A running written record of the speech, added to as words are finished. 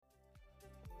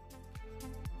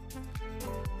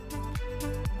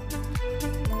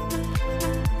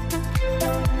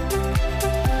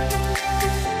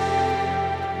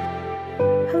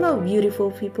Hello,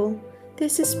 beautiful people.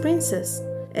 This is Princess,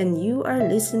 and you are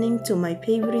listening to my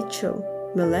favorite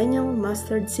show, Millennial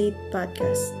Mustard Seed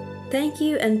Podcast. Thank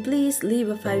you, and please leave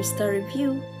a 5-star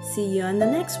review. See you on the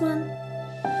next one.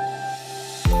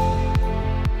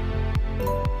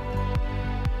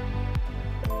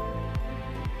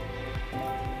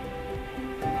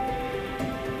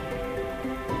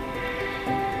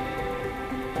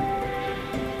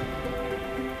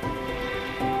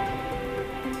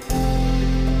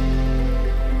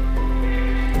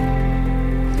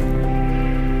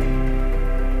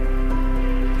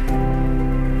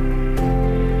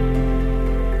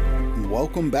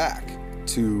 Welcome back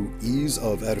to Ease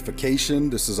of Edification.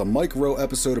 This is a micro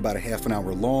episode about a half an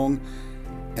hour long,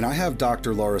 and I have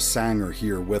Dr. Laura Sanger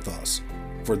here with us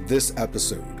for this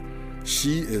episode.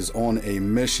 She is on a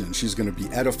mission. She's going to be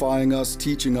edifying us,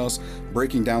 teaching us,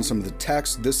 breaking down some of the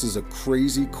text. This is a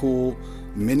crazy cool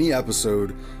mini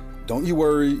episode. Don't you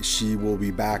worry, she will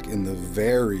be back in the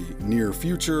very near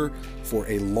future for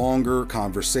a longer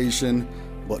conversation,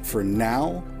 but for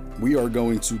now, we are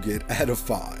going to get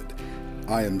edified.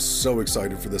 I am so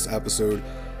excited for this episode.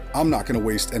 I'm not going to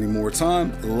waste any more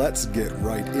time. Let's get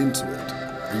right into it.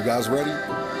 Are you guys ready?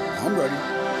 I'm ready.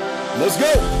 Let's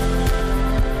go!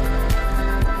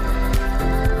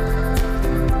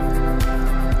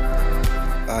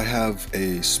 I have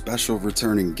a special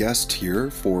returning guest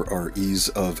here for our Ease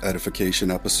of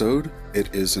Edification episode.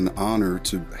 It is an honor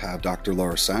to have Dr.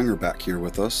 Laura Sanger back here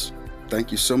with us. Thank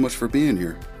you so much for being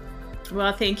here.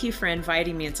 Well, thank you for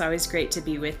inviting me. It's always great to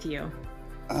be with you.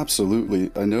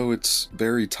 Absolutely. I know it's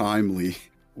very timely.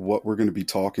 What we're going to be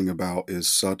talking about is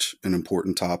such an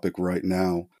important topic right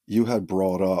now. You had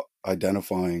brought up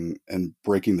identifying and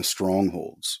breaking the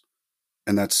strongholds.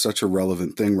 And that's such a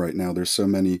relevant thing right now. There's so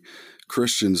many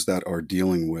Christians that are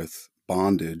dealing with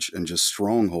bondage and just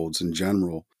strongholds in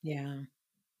general. Yeah.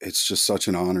 It's just such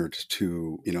an honor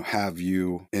to, have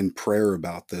you in prayer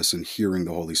about this and hearing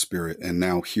the Holy Spirit. And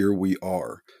now here we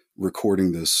are,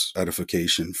 recording this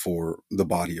edification for the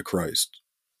body of Christ.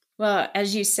 Well,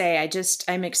 as you say,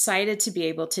 I'm excited to be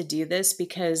able to do this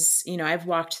because, I've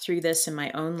walked through this in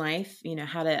my own life,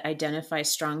 how to identify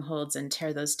strongholds and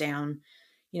tear those down,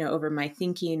 over my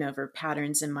thinking, over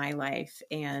patterns in my life.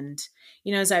 And,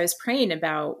 as I was praying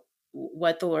about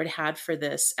what the Lord had for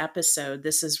this episode,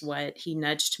 this is what he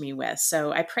nudged me with.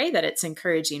 So I pray that it's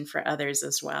encouraging for others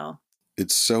as well.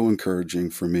 It's so encouraging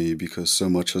for me because so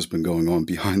much has been going on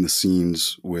behind the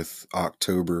scenes with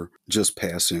October just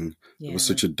passing. Yeah. It was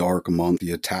such a dark month.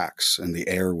 The attacks and the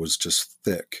air was just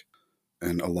thick.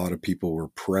 And a lot of people were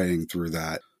praying through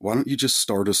that. Why don't you just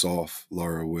start us off,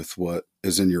 Laura, with what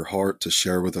is in your heart to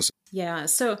share with us? Yeah,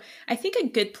 so I think a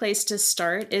good place to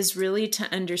start is really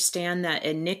to understand that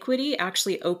iniquity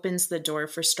actually opens the door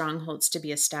for strongholds to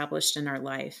be established in our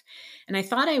life. And I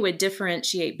thought I would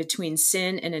differentiate between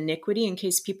sin and iniquity in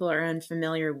case people are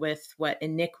unfamiliar with what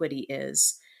iniquity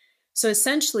is. So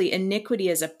essentially, iniquity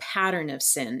is a pattern of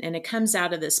sin, and it comes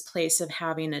out of this place of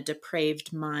having a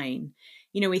depraved mind.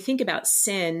 We think about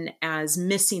sin as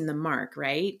missing the mark,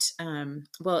 right?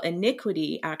 Well,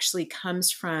 iniquity actually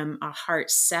comes from a heart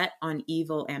set on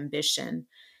evil ambition.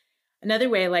 Another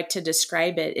way I like to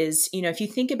describe it is, if you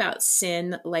think about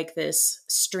sin like this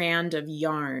strand of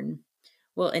yarn,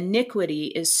 well, iniquity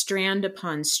is strand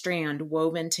upon strand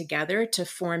woven together to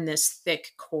form this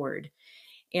thick cord.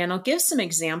 And I'll give some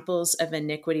examples of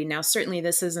iniquity. Now, certainly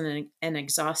this isn't an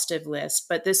exhaustive list,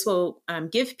 but this will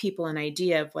give people an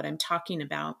idea of what I'm talking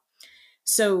about.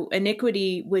 So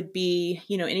iniquity would be,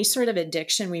 any sort of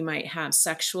addiction we might have,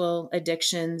 sexual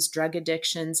addictions, drug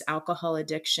addictions, alcohol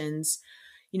addictions,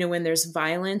 when there's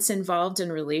violence involved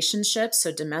in relationships,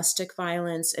 so domestic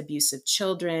violence, abuse of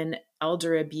children,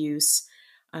 elder abuse,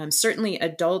 certainly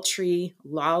adultery,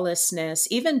 lawlessness,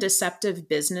 even deceptive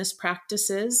business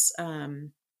practices,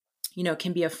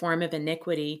 can be a form of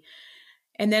iniquity.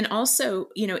 And then also,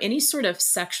 any sort of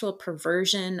sexual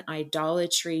perversion,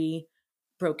 idolatry,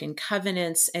 broken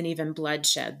covenants, and even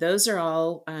bloodshed. Those are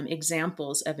all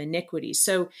examples of iniquity.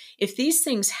 So if these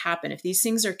things happen, if these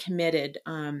things are committed,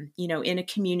 in a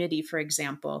community, for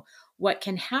example, what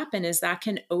can happen is that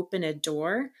can open a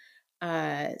door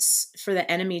for the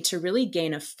enemy to really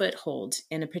gain a foothold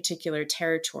in a particular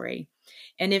territory.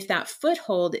 And if that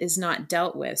foothold is not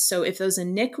dealt with, so if those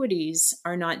iniquities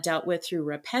are not dealt with through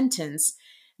repentance,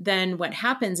 then what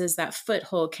happens is that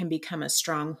foothold can become a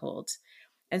stronghold.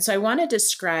 And so I want to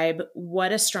describe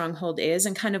what a stronghold is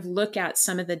and kind of look at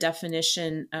some of the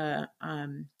definition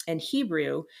in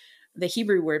Hebrew, the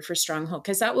Hebrew word for stronghold,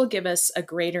 because that will give us a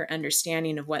greater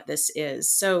understanding of what this is.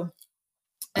 So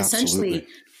essentially,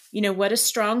 Absolutely. What a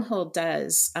stronghold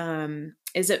does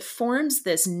is it forms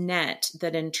this net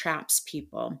that entraps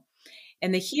people.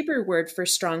 And the Hebrew word for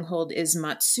stronghold is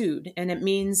matsud, and it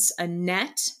means a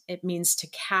net. It means to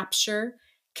capture,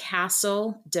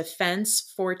 castle, defense,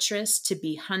 fortress, to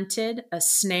be hunted, a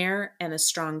snare, and a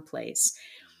strong place.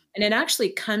 And it actually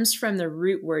comes from the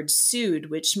root word sud,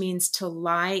 which means to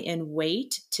lie in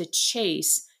wait, to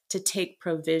chase, to take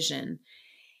provision.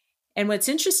 And what's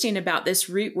interesting about this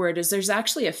root word is there's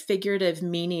actually a figurative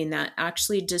meaning that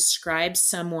actually describes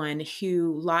someone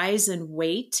who lies in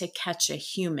wait to catch a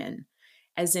human,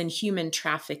 as in human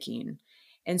trafficking.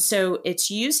 And so it's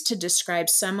used to describe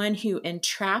someone who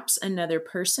entraps another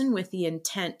person with the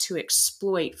intent to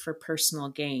exploit for personal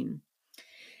gain.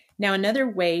 Now, another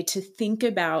way to think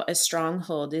about a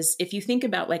stronghold is if you think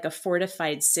about like a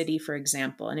fortified city, for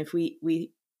example, and if we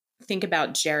think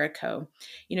about Jericho,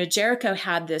 Jericho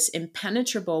had this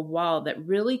impenetrable wall that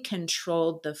really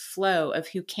controlled the flow of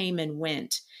who came and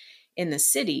went in the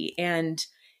city. And,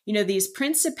 these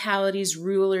principalities,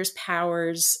 rulers,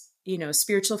 powers,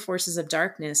 spiritual forces of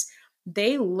darkness,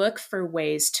 they look for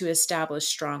ways to establish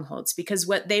strongholds because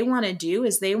what they want to do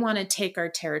is they want to take our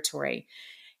territory.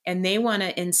 And they want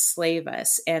to enslave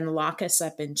us and lock us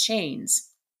up in chains.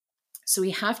 So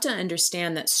we have to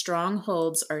understand that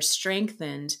strongholds are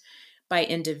strengthened by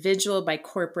individual, by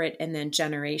corporate, and then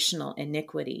generational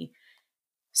iniquity.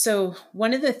 So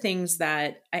one of the things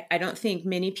that I don't think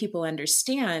many people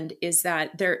understand is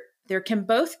that there can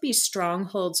both be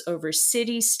strongholds over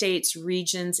cities, states,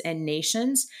 regions, and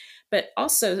nations, but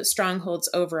also strongholds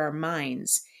over our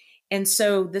minds. And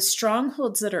so the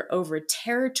strongholds that are over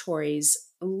territories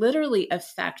literally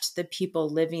affect the people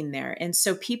living there. And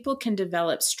so people can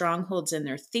develop strongholds in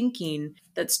their thinking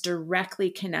that's directly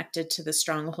connected to the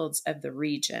strongholds of the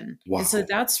region. Wow. And so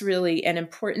that's really an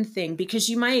important thing because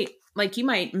you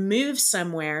might move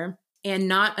somewhere and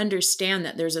not understand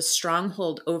that there's a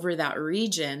stronghold over that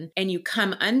region, and you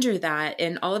come under that,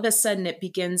 and all of a sudden it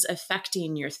begins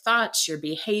affecting your thoughts, your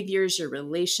behaviors, your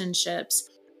relationships.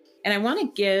 And I want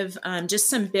to give just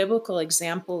some biblical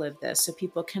example of this so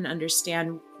people can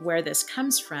understand where this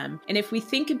comes from. And if we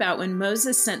think about when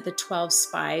Moses sent the 12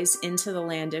 spies into the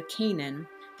land of Canaan,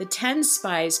 the 10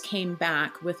 spies came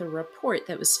back with a report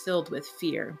that was filled with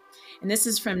fear. And this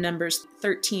is from Numbers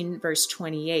 13, verse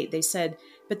 28. They said,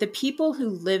 "But the people who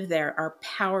live there are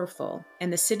powerful,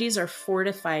 and the cities are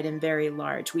fortified and very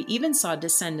large. We even saw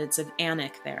descendants of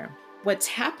Anak there." What's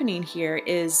happening here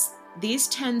is these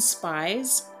 10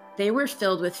 spies, they were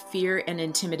filled with fear and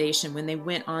intimidation when they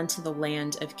went onto the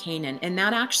land of Canaan. And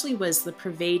that actually was the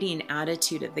pervading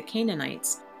attitude of the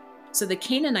Canaanites. So the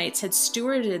Canaanites had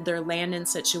stewarded their land in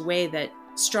such a way that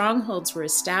strongholds were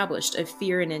established of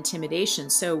fear and intimidation.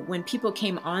 So when people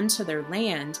came onto their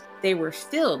land, they were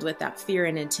filled with that fear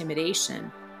and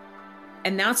intimidation.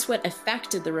 And that's what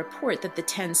affected the report that the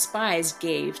 10 spies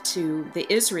gave to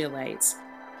the Israelites.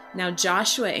 Now,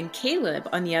 Joshua and Caleb,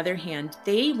 on the other hand,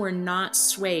 they were not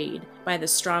swayed by the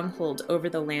stronghold over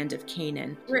the land of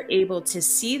Canaan. They were able to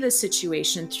see the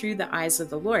situation through the eyes of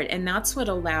the Lord. And that's what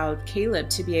allowed Caleb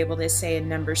to be able to say in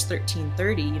Numbers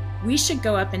 13:30, "We should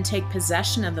go up and take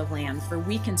possession of the land, for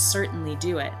we can certainly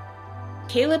do it."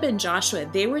 Caleb and Joshua,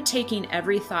 they were taking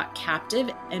every thought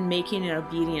captive and making it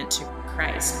obedient to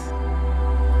Christ.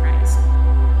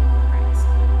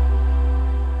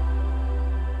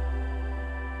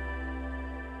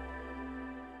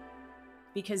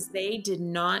 Because they did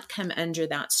not come under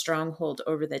that stronghold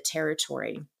over the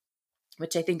territory,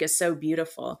 which I think is so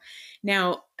beautiful.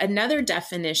 Now, another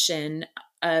definition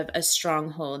of a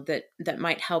stronghold that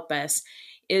might help us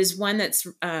is one that's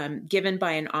given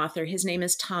by an author. His name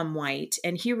is Tom White,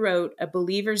 and he wrote A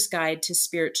Believer's Guide to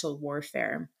Spiritual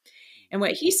Warfare. And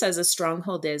what he says a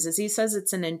stronghold is he says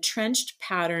it's an entrenched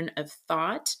pattern of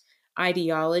thought,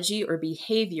 ideology, or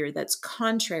behavior that's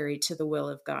contrary to the will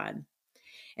of God.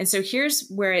 And so here's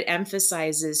where it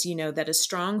emphasizes, that a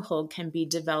stronghold can be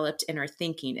developed in our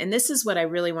thinking. And this is what I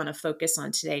really want to focus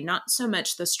on today, not so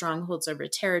much the strongholds over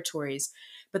territories,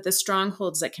 but the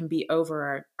strongholds that can be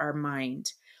over our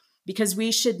mind, because we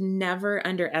should never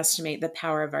underestimate the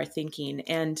power of our thinking.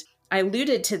 And I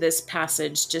alluded to this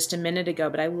passage just a minute ago,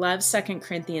 but I love 2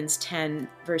 Corinthians 10,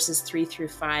 verses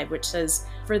 3-5, which says,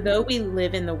 "For though we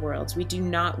live in the world, we do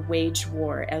not wage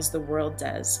war as the world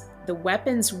does. The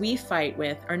weapons we fight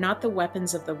with are not the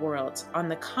weapons of the world. On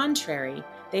the contrary,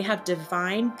 they have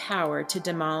divine power to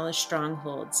demolish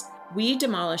strongholds. We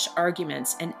demolish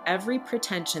arguments and every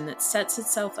pretension that sets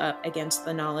itself up against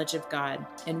the knowledge of God,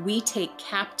 and we take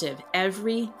captive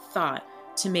every thought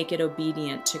to make it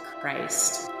obedient to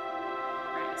Christ."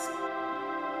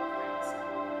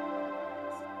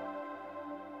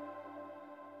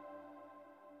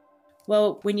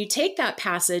 Well, when you take that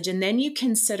passage and then you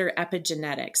consider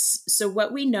epigenetics, so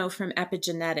what we know from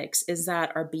epigenetics is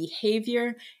that our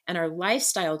behavior and our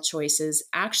lifestyle choices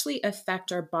actually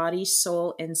affect our body,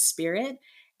 soul, and spirit,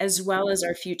 as well as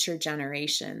our future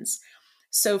generations.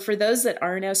 So for those that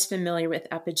aren't as familiar with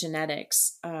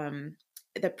epigenetics,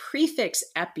 the prefix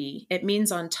epi, it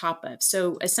means on top of.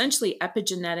 So essentially,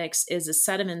 epigenetics is a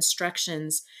set of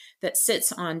instructions that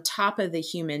sits on top of the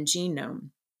human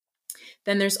genome.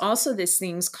 Then there's also these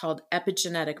things called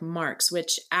epigenetic marks,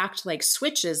 which act like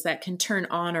switches that can turn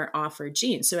on or off our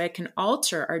genes. So it can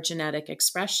alter our genetic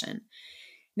expression.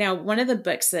 Now, one of the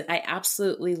books that I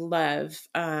absolutely love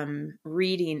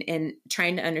reading and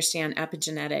trying to understand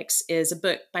epigenetics is a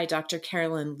book by Dr.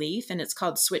 Carolyn Leaf, and it's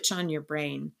called Switch on Your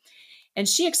Brain. And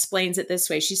she explains it this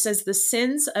way. She says, the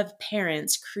sins of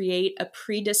parents create a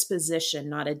predisposition,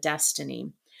 not a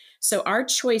destiny. So our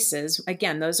choices,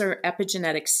 again, those are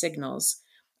epigenetic signals.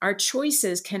 Our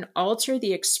choices can alter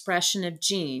the expression of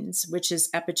genes, which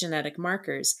is epigenetic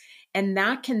markers, and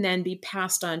that can then be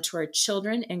passed on to our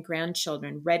children and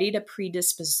grandchildren, ready to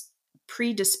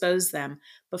predispose them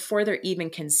before they're even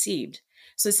conceived.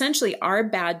 So essentially, our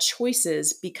bad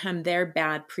choices become their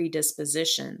bad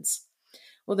predispositions.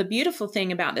 Well, the beautiful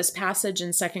thing about this passage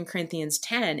in 2 Corinthians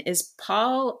 10 is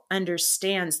Paul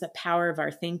understands the power of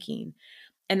our thinking.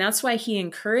 And that's why he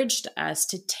encouraged us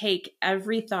to take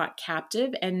every thought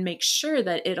captive and make sure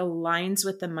that it aligns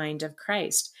with the mind of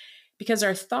Christ. Because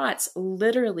our thoughts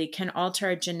literally can alter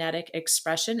our genetic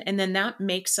expression, and then that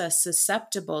makes us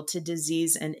susceptible to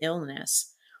disease and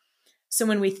illness. So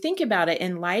when we think about it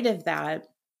in light of that,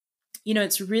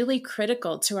 it's really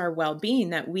critical to our well-being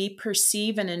that we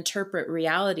perceive and interpret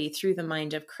reality through the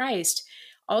mind of Christ,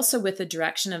 also with the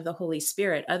direction of the Holy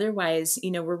Spirit. Otherwise,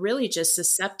 we're really just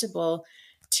susceptible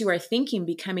to our thinking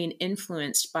becoming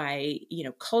influenced by,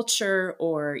 culture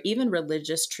or even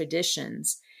religious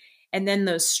traditions. And then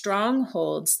those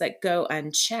strongholds that go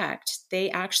unchecked, they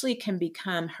actually can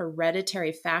become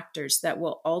hereditary factors that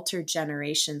will alter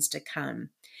generations to come.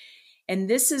 And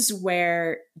this is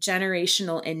where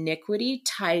generational iniquity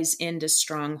ties into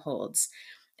strongholds.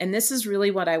 And this is really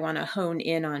what I want to hone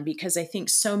in on, because I think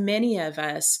so many of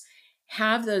us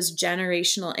have those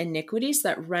generational iniquities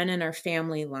that run in our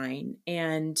family line.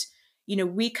 And,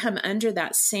 we come under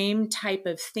that same type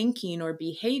of thinking or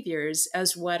behaviors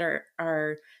as what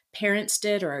our parents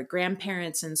did or our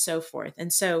grandparents and so forth.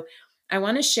 And so I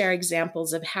want to share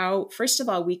examples of how, first of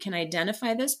all, we can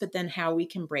identify this, but then how we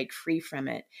can break free from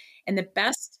it. And the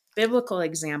best biblical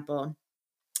example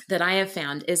that I have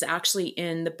found is actually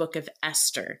in the book of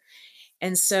Esther.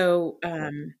 And so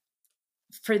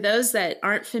for those that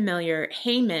aren't familiar,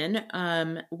 Haman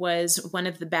was one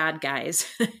of the bad guys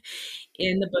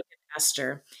in the book of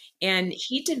Esther. And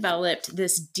he developed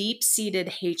this deep-seated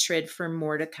hatred for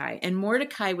Mordecai. And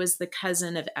Mordecai was the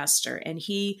cousin of Esther. And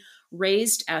he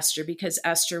raised Esther because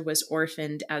Esther was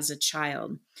orphaned as a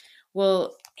child.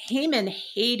 Well, Haman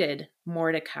hated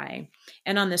Mordecai.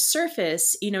 And on the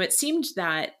surface, it seemed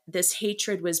that this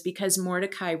hatred was because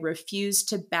Mordecai refused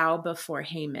to bow before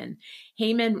Haman.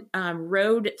 Haman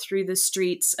rode through the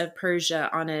streets of Persia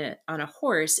on a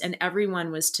horse, and everyone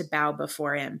was to bow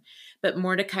before him. But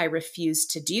Mordecai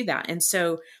refused to do that. And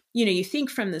so, you think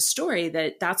from the story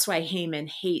that that's why Haman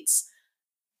hates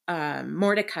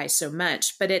Mordecai so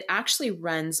much, but it actually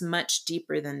runs much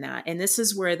deeper than that. And this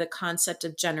is where the concept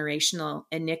of generational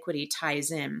iniquity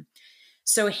ties in.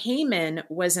 So Haman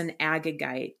was an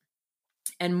Agagite,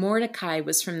 and Mordecai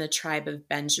was from the tribe of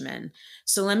Benjamin.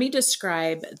 So let me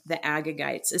describe the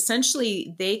Agagites.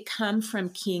 Essentially, they come from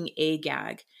King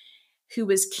Agag, who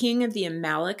was king of the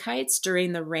Amalekites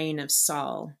during the reign of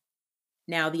Saul.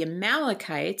 Now, the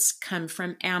Amalekites come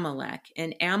from Amalek,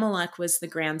 and Amalek was the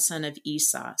grandson of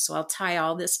Esau. So I'll tie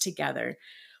all this together.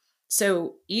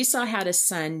 So Esau had a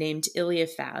son named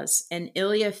Eliphaz, and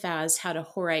Eliphaz had a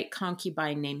Horite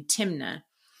concubine named Timnah.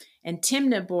 And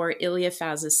Timnah bore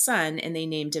Eliphaz's son, and they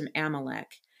named him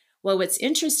Amalek. Well, what's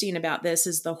interesting about this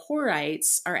is the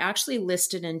Horites are actually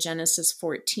listed in Genesis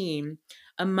 14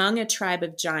 among a tribe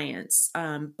of giants,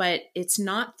 but it's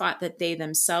not thought that they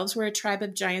themselves were a tribe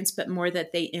of giants, but more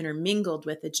that they intermingled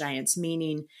with the giants,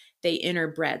 meaning they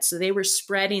interbred. So they were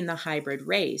spreading the hybrid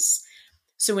race.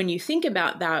 So when you think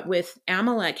about that, with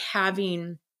Amalek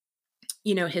having,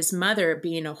 his mother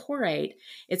being a Horite,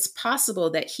 it's possible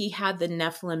that he had the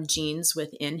Nephilim genes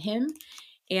within him.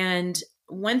 And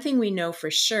one thing we know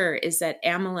for sure is that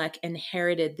Amalek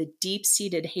inherited the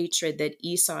deep-seated hatred that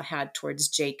Esau had towards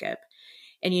Jacob.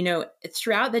 And,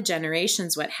 throughout the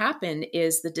generations, what happened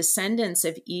is the descendants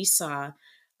of Esau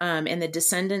and the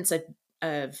descendants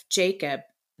of Jacob,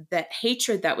 that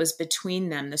hatred that was between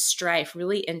them, the strife,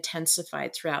 really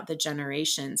intensified throughout the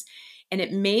generations. And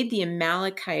it made the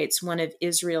Amalekites one of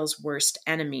Israel's worst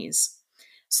enemies.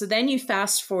 So then you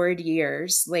fast forward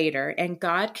years later, and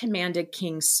God commanded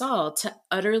King Saul to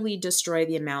utterly destroy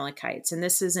the Amalekites. And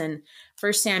this is in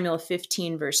 1 Samuel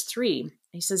 15, verse 3.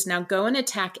 He says, "Now go and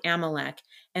attack Amalek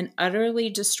and utterly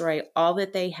destroy all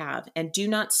that they have, and do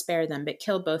not spare them, but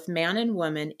kill both man and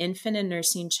woman, infant and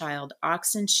nursing child,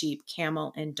 ox and sheep,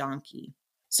 camel and donkey."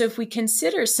 So if we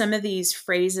consider some of these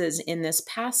phrases in this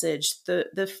passage,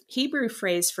 the Hebrew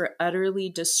phrase for utterly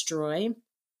destroy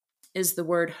is the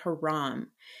word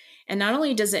haram. And not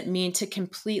only does it mean to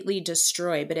completely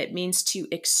destroy, but it means to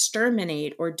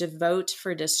exterminate or devote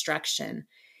for destruction.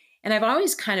 And I've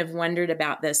always kind of wondered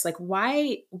about this, like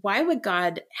why would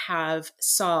God have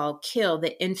Saul kill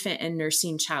the infant and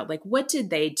nursing child? Like what did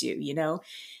they do?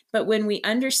 But when we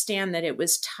understand that it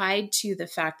was tied to the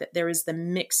fact that there was the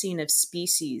mixing of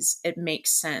species, it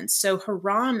makes sense. So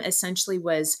haram essentially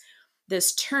was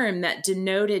this term that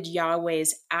denoted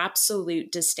Yahweh's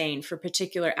absolute disdain for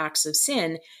particular acts of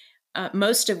sin,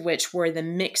 most of which were the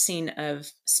mixing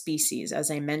of species,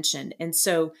 as I mentioned. And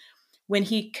so when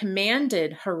he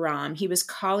commanded haram, he was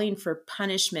calling for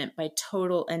punishment by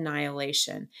total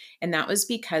annihilation. And that was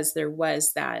because there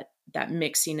was that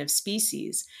mixing of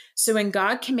species. So when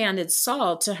God commanded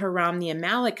Saul to haram the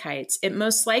Amalekites, it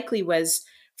most likely was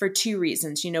for two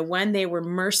reasons. One, they were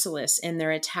merciless in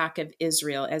their attack of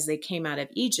Israel as they came out of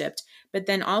Egypt, but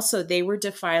then also they were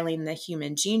defiling the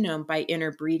human genome by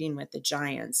interbreeding with the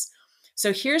giants.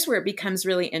 So here's where it becomes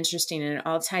really interesting, and it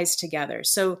all ties together.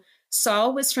 So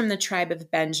Saul was from the tribe of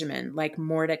Benjamin, like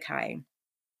Mordecai.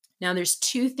 Now there's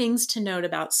two things to note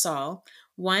about Saul.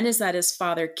 One is that his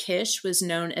father Kish was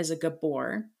known as a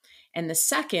Gabor. And the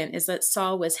second is that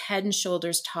Saul was head and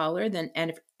shoulders taller than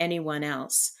anyone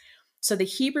else. So the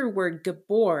Hebrew word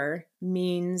Gabor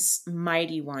means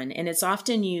mighty one, and it's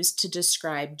often used to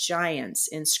describe giants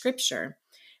in Scripture.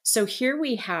 So here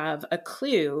we have a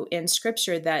clue in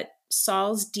Scripture that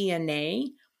Saul's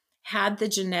DNA had the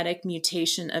genetic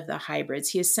mutation of the hybrids.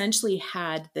 He essentially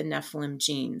had the Nephilim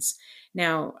genes.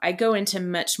 Now, I go into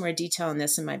much more detail on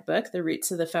this in my book, The Roots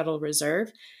of the Federal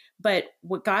Reserve. But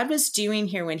what God was doing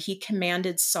here when he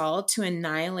commanded Saul to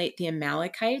annihilate the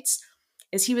Amalekites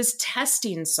is he was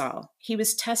testing Saul. He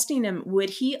was testing him. Would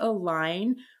he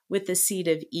align with the seed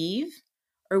of Eve,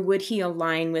 or would he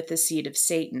align with the seed of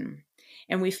Satan?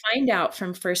 And we find out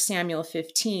from 1 Samuel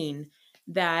 15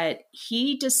 that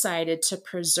he decided to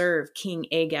preserve King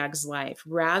Agag's life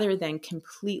rather than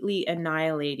completely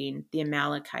annihilating the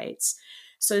Amalekites.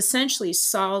 So essentially,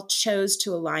 Saul chose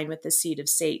to align with the seed of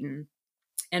Satan.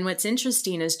 And what's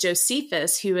interesting is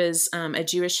Josephus, who is a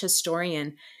Jewish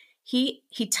historian, he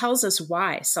tells us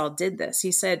why Saul did this.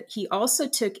 He said, he also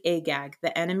took Agag,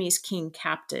 the enemy's king,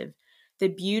 captive, the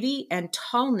beauty and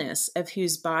tallness of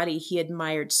whose body he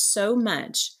admired so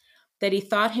much that he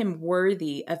thought him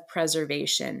worthy of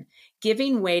preservation.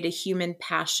 Giving way to human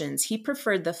passions, he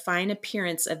preferred the fine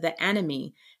appearance of the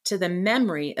enemy to the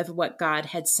memory of what God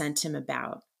had sent him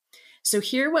about. So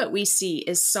here what we see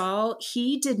is Saul,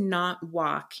 he did not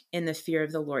walk in the fear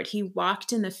of the Lord. He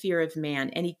walked in the fear of man,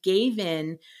 and he gave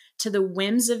in to the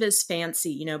whims of his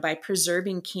fancy, by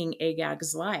preserving King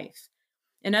Agag's life.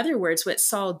 In other words, what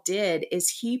Saul did is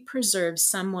he preserved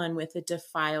someone with a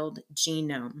defiled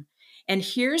genome. And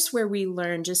here's where we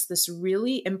learn just this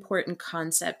really important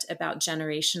concept about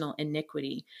generational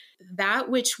iniquity. That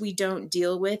which we don't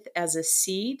deal with as a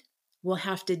seed, we'll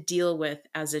have to deal with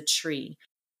as a tree.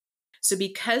 So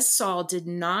because Saul did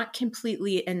not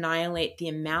completely annihilate the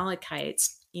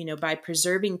Amalekites, by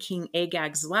preserving King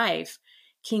Agag's life,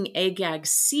 King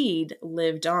Agag's seed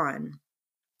lived on.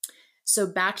 So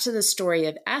back to the story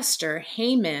of Esther,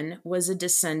 Haman was a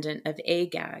descendant of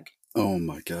Agag. Oh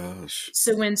my gosh.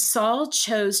 So when Saul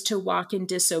chose to walk in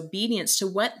disobedience to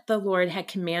what the Lord had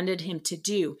commanded him to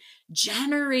do,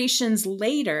 generations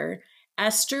later,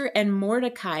 Esther and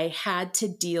Mordecai had to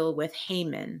deal with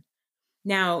Haman.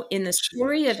 Now, in the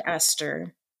story of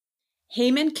Esther,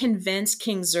 Haman convinced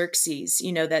King Xerxes,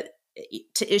 that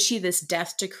to issue this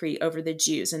death decree over the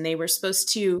Jews, and they were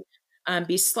supposed to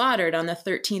be slaughtered on the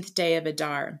 13th day of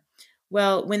Adar.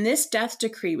 Well, when this death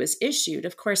decree was issued,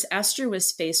 of course, Esther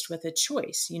was faced with a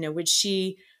choice. Would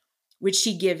she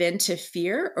give in to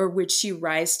fear, or would she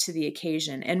rise to the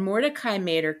occasion? And Mordecai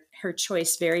made her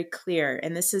choice very clear.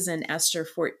 And this is in Esther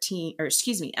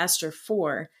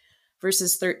 4,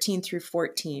 verses 13 through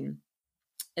 14.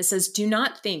 It says, "Do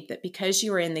not think that because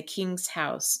you are in the king's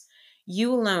house,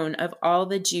 you alone of all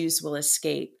the Jews will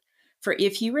escape. For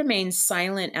if you remain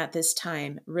silent at this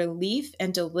time, relief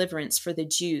and deliverance for the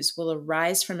Jews will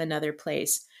arise from another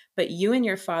place, but you and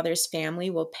your father's family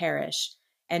will perish.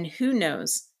 And who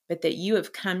knows but that you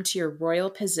have come to your royal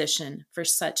position for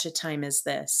such a time as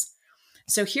this.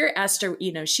 So here, Esther,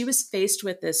 she was faced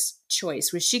with this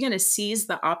choice. Was she going to seize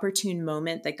the opportune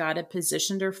moment that God had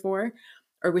positioned her for,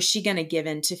 or was she going to give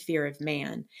in to fear of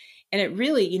man? And it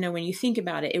really, when you think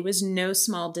about it, it was no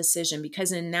small decision,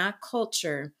 because in that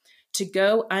culture, to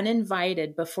go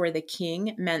uninvited before the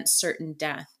king meant certain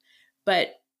death.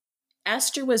 But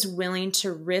Esther was willing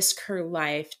to risk her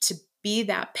life to be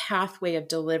that pathway of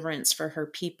deliverance for her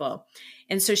people.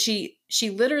 And so she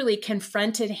literally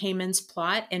confronted Haman's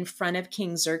plot in front of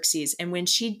King Xerxes. And when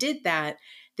she did that,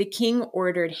 the king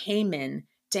ordered Haman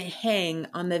to hang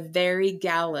on the very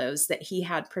gallows that he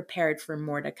had prepared for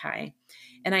Mordecai.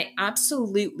 And I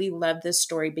absolutely love this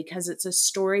story because it's a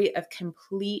story of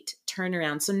complete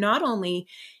turnaround. So not only,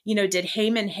 did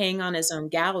Haman hang on his own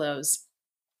gallows,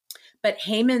 but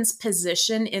Haman's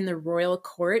position in the royal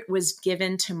court was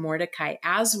given to Mordecai,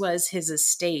 as was his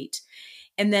estate.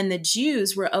 And then the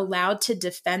Jews were allowed to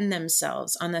defend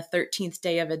themselves on the 13th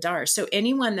day of Adar. So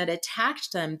anyone that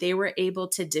attacked them, they were able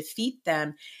to defeat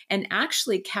them and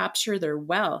actually capture their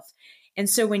wealth. And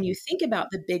so when you think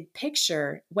about the big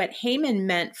picture, what Haman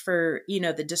meant for,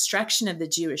 the destruction of the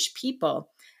Jewish people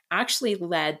actually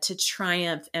led to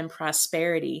triumph and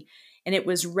prosperity. And it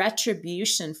was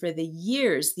retribution for the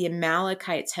years the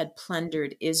Amalekites had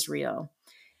plundered Israel.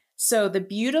 So the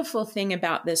beautiful thing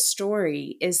about this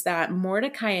story is that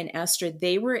Mordecai and Esther,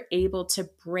 they were able to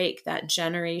break that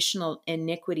generational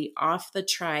iniquity off the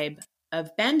tribe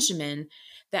of Benjamin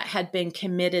that had been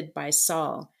committed by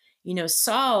Saul.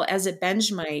 Saul, as a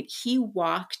Benjamite, he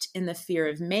walked in the fear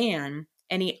of man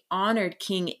and he honored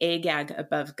King Agag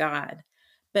above God.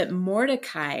 But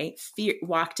Mordecai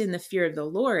walked in the fear of the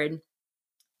Lord,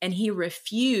 and he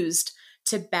refused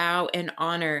to bow and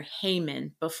honor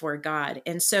Haman before God.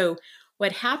 And so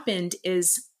what happened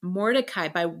is Mordecai,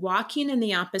 by walking in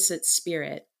the opposite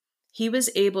spirit, he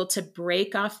was able to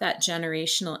break off that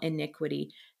generational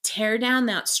iniquity, tear down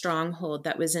that stronghold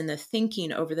that was in the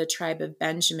thinking over the tribe of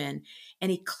Benjamin,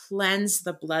 and he cleansed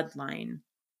the bloodline.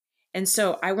 And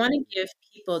so I want to give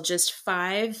people just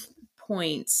 5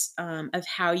 points of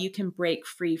how you can break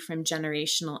free from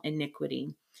generational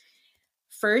iniquity.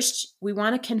 First, we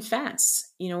want to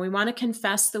confess. We want to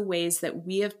confess the ways that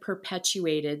we have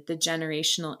perpetuated the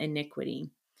generational iniquity.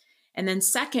 And then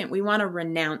second, we want to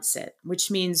renounce it,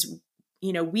 which means,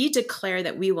 we declare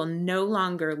that we will no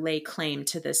longer lay claim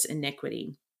to this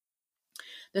iniquity.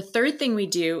 The third thing we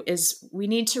do is we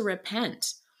need to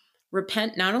repent.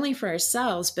 Repent not only for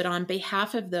ourselves, but on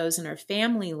behalf of those in our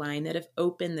family line that have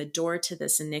opened the door to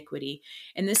this iniquity.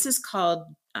 And this is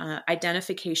called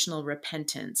identificational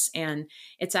repentance. And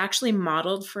it's actually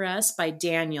modeled for us by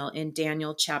Daniel in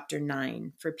Daniel chapter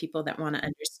 9, for people that want to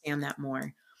understand that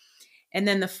more. And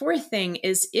then the fourth thing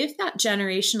is, if that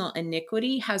generational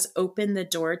iniquity has opened the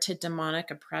door to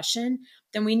demonic oppression,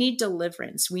 then we need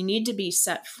deliverance. We need to be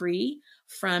set free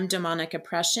from demonic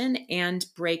oppression and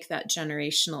break that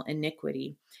generational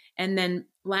iniquity. And then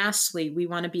lastly, we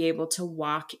want to be able to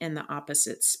walk in the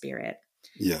opposite spirit.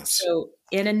 Yes. So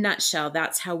in a nutshell,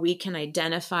 that's how we can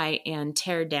identify and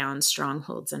tear down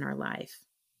strongholds in our life.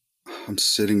 I'm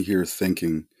sitting here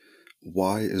thinking,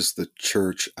 why is the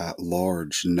church at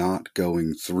large not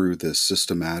going through this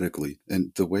systematically?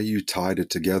 And the way you tied it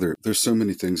together, there's so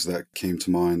many things that came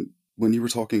to mind when you were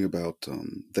talking about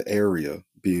the area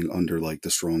being under like the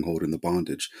stronghold and the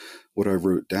bondage. What I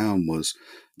wrote down was,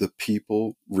 the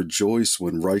people rejoice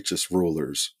when righteous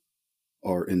rulers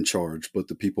are in charge, but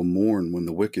the people mourn when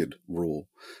the wicked rule.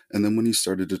 And then when he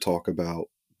started to talk about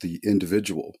the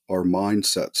individual, our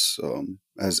mindsets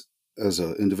as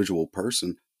an individual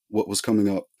person, what was coming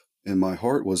up in my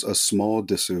heart was a small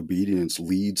disobedience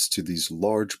leads to these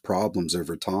large problems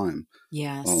over time.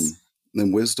 Yes.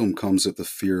 Then wisdom comes at the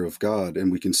fear of God.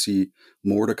 And we can see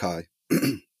Mordecai,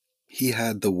 he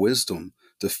had the wisdom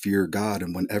to fear God.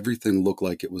 And when everything looked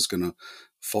like it was going to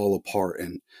fall apart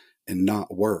and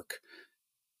not work,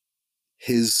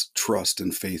 his trust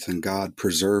and faith in God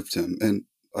preserved him. And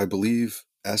I believe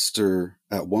Esther,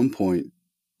 at one point,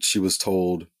 she was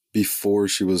told before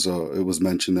she was, it was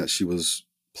mentioned that she was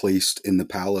placed in the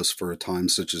palace for a time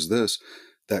such as this,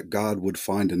 that God would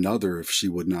find another if she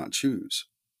would not choose.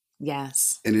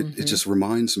 Yes. And it just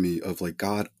reminds me of like,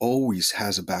 God always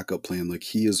has a backup plan. Like,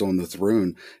 he is on the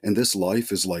throne, and this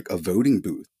life is like a voting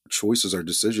booth. choices, our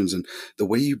decisions. And the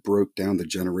way you broke down the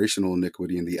generational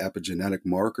iniquity and the epigenetic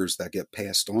markers that get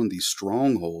passed on, these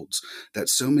strongholds that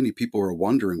so many people are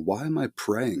wondering, why am I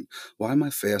praying? Why am I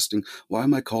fasting? Why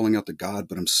am I calling out to God,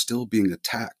 but I'm still being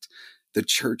attacked? The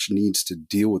church needs to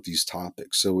deal with these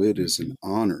topics. So it is an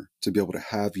honor to be able to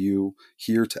have you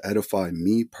here to edify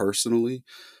me personally.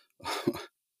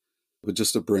 But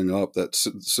just to bring up that,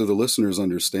 so the listeners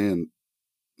understand,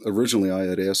 originally I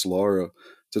had asked Laura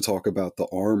to talk about the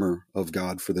armor of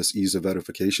God for this Ease of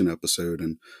Edification episode.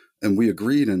 And we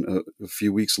agreed. And a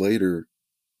few weeks later,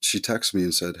 she texted me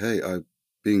and said, hey, I'm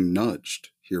being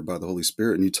nudged here by the Holy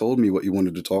Spirit. And you told me what you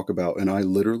wanted to talk about. And I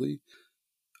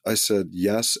said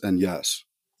yes and yes.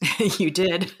 You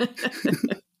did.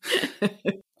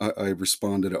 I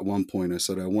responded at one point. I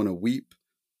said, I want to weep,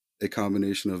 a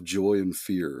combination of joy and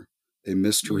fear, a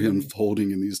mystery unfolding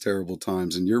in these terrible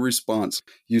times. And your response,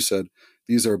 you said,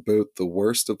 these are both the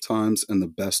worst of times and the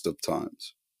best of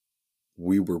times.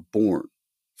 We were born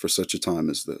for such a time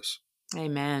as this.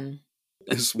 Amen.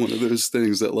 It's one of those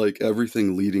things that, like,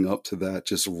 everything leading up to that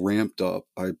just ramped up.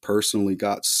 I personally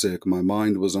got sick. My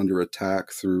mind was under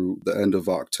attack through the end of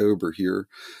October here.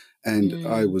 And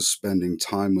I was spending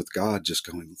time with God just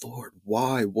going, Lord,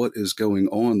 why? What is going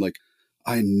on? Like,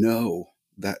 I know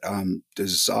that I'm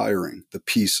desiring the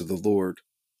peace of the Lord.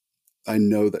 I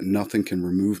know that nothing can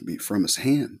remove me from his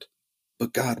hand.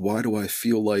 But God, why do I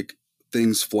feel like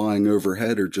things flying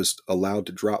overhead are just allowed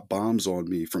to drop bombs on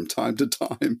me from time to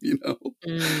time, you know?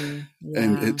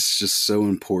 And it's just so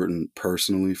important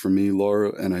personally for me,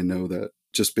 Laura. And I know that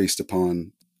just based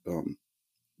upon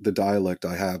the dialect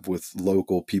I have with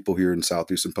local people here in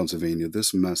southeastern Pennsylvania,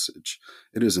 this message,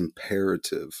 it is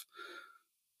imperative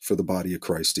for the body of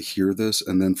Christ to hear this,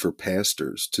 and then for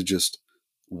pastors to just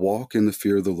walk in the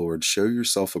fear of the Lord, show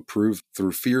yourself approved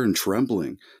through fear and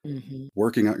trembling,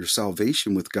 working out your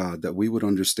salvation with God, that we would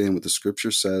understand what the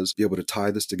scripture says, be able to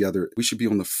tie this together. We should be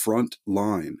on the front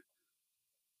line.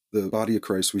 The body of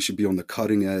Christ, we should be on the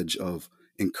cutting edge of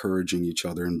encouraging each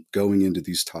other and going into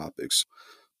these topics.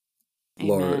 Amen.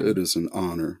 Laura, it is an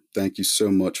honor. Thank you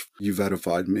so much. You've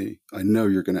edified me. I know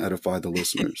you're going to edify the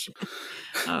listeners.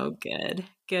 Oh, good.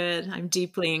 Good. I'm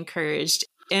deeply encouraged.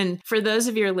 And for those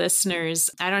of your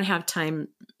listeners, I don't have time,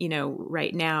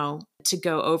 right now to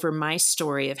go over my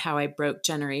story of how I broke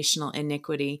generational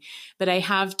iniquity, but I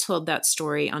have told that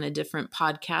story on a different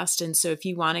podcast. And so if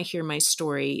you want to hear my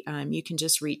story, you can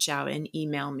just reach out and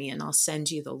email me, and I'll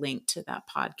send you the link to that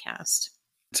podcast.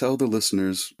 Tell the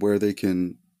listeners where they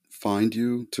can find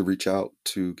you to reach out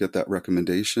to get that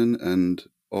recommendation. And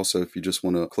also, if you just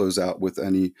want to close out with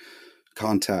any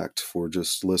contact for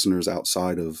just listeners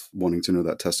outside of wanting to know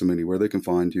that testimony, where they can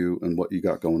find you and what you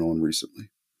got going on recently.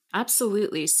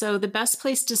 Absolutely. So the best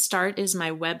place to start is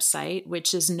my website,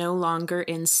 which is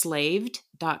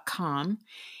nolongerenslaved.com.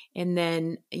 And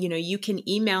then, you can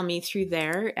email me through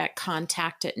there at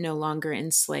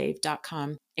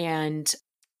contact@nolongerenslaved.com. And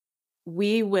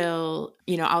we will,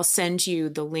 I'll send you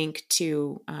the link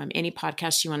to any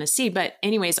podcast you want to see. But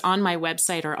anyways, on my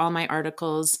website are all my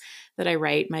articles that I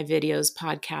write, my videos,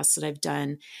 podcasts that I've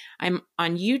done. I'm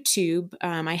on YouTube.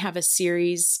 I have a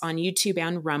series on YouTube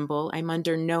and Rumble. I'm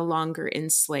under No Longer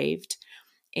Enslaved.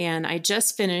 And I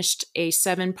just finished a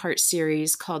 7-part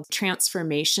series called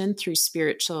Transformation Through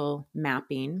Spiritual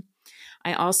Mapping.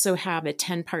 I also have a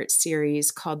 10-part series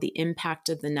called The Impact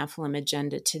of the Nephilim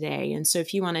Agenda Today. And so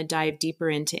if you want to dive deeper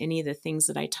into any of the things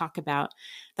that I talk about,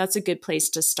 that's a good place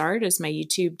to start, is my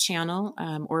YouTube channel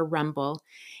or Rumble.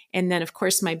 And then, of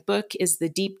course, my book is the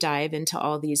deep dive into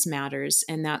all these matters,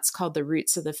 and that's called The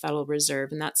Roots of the Federal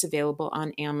Reserve, and that's available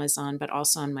on Amazon, but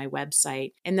also on my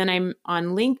website. And then I'm on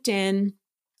LinkedIn,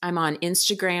 I'm on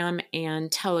Instagram and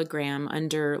Telegram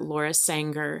under Laura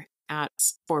Sanger at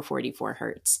 444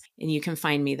 Hertz, and you can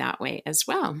find me that way as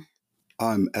well.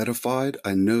 I'm edified.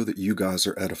 I know that you guys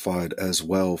are edified as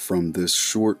well from this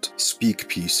short speak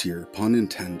piece here, pun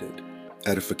intended.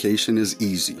 Edification is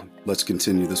easy. Let's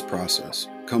continue this process.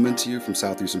 Coming to you from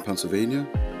southeastern Pennsylvania.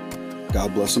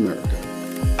 God bless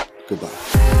America.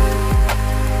 Goodbye.